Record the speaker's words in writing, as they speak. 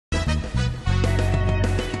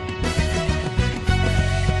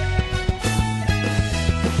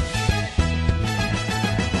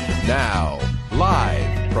Now,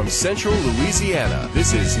 live from Central Louisiana,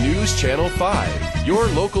 this is News Channel 5, your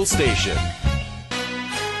local station.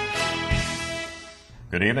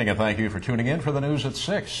 Good evening and thank you for tuning in for the news at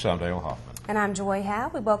 6. I'm Dale Hoffman. And I'm Joy Howe.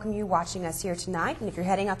 We welcome you watching us here tonight. And if you're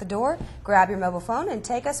heading out the door, grab your mobile phone and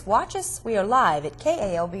watch us. We are live at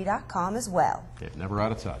KALB.com as well. Okay, never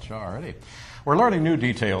out of touch. Alrighty. We're learning new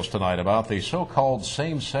details tonight about the so-called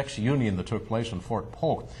same-sex union that took place in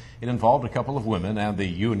Fort+polk. It involved a couple of women, and the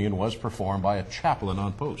union was performed by a chaplain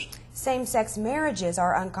on post. Same-sex marriages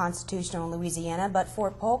are unconstitutional in Louisiana, but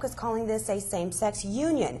Fort+polk is calling this a same-sex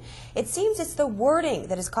union. It seems it's the wording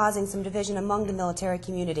that is causing some division among the military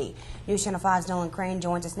community. News Channel 5's Nolan Crane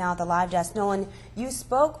joins us now at the live desk. Nolan, you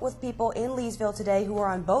spoke with people in Leesville today who are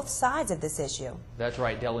on both sides of this issue. That's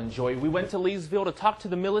right, Del and Joy. We went to Leesville to talk to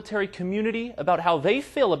the military community about how they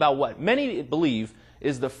feel about what many believe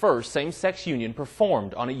is the first same-sex union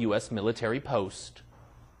performed on a U.S. military post.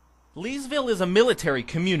 Leesville is a military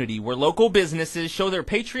community where local businesses show their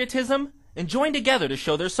patriotism and join together to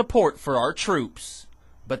show their support for our troops.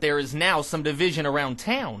 But there is now some division around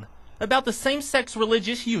town about the same-sex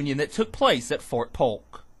religious union that took place at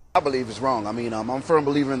Fort+polk. I believe it's wrong. I mean, I'm a firm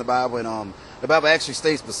believer in the Bible, and the Bible actually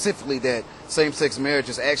states specifically that same-sex marriage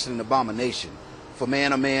is actually an abomination. For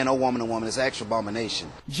man, a man, or woman, a woman, it's actual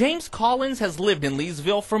abomination. James Collins has lived in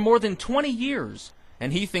Leesville for more than 20 years,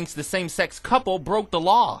 and he thinks the same-sex couple broke the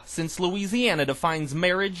law since Louisiana defines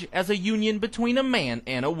marriage as a union between a man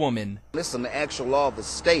and a woman. Listen, the actual law of the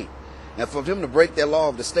state. And for them to break that law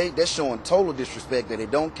of the state, they're showing total disrespect that they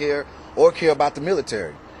don't care or care about the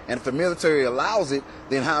military. And if the military allows it,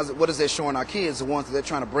 then what is that showing our kids, the ones that they're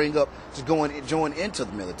trying to bring up to join into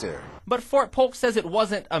the military? But Fort+polk says it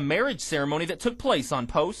wasn't a marriage ceremony that took place on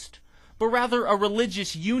post, but rather a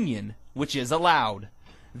religious union, which is allowed.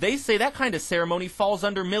 They say that kind of ceremony falls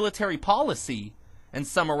under military policy, and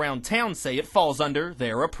some around town say it falls under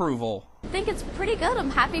their approval. I think it's pretty good. I'm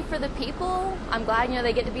happy for the people. I'm glad,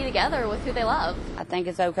 they get to be together with who they love. I think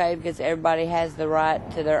it's okay because everybody has the right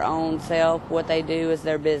to their own self. What they do is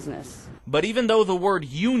their business. But even though the word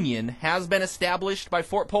union has been established by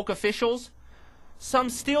Fort+polk officials,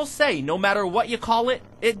 some still say no matter what you call it,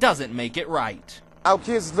 it doesn't make it right. Our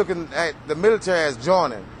kids is looking at the military as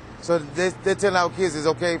joining. So they're telling our kids it's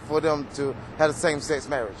okay for them to have the same-sex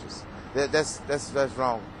marriages. That's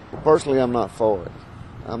wrong. Personally, I'm not for it.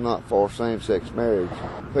 I'm not for same-sex marriage.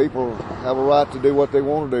 People have a right to do what they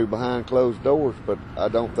want to do behind closed doors, but I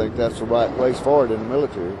don't think that's the right place for it in the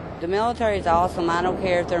military. The military is awesome. I don't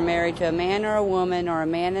care if they're married to a man or a woman, or a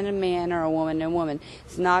man and a man, or a woman and a woman.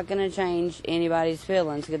 It's not going to change anybody's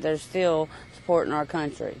feelings because they're still supporting our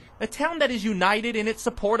country. A town that is united in its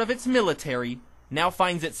support of its military now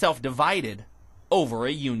finds itself divided over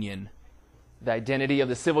a union. The identity of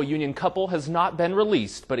the civil union couple has not been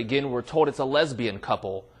released, but again, we're told it's a lesbian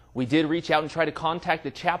couple. We did reach out and try to contact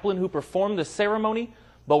the chaplain who performed the ceremony,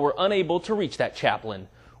 but we're unable to reach that chaplain.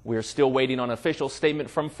 We're still waiting on an official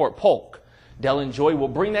statement from Fort+polk. Del and Joy will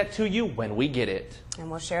bring that to you when we get it.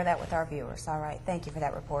 And we'll share that with our viewers. All right. Thank you for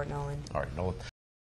that report, Nolan. All right, Nolan.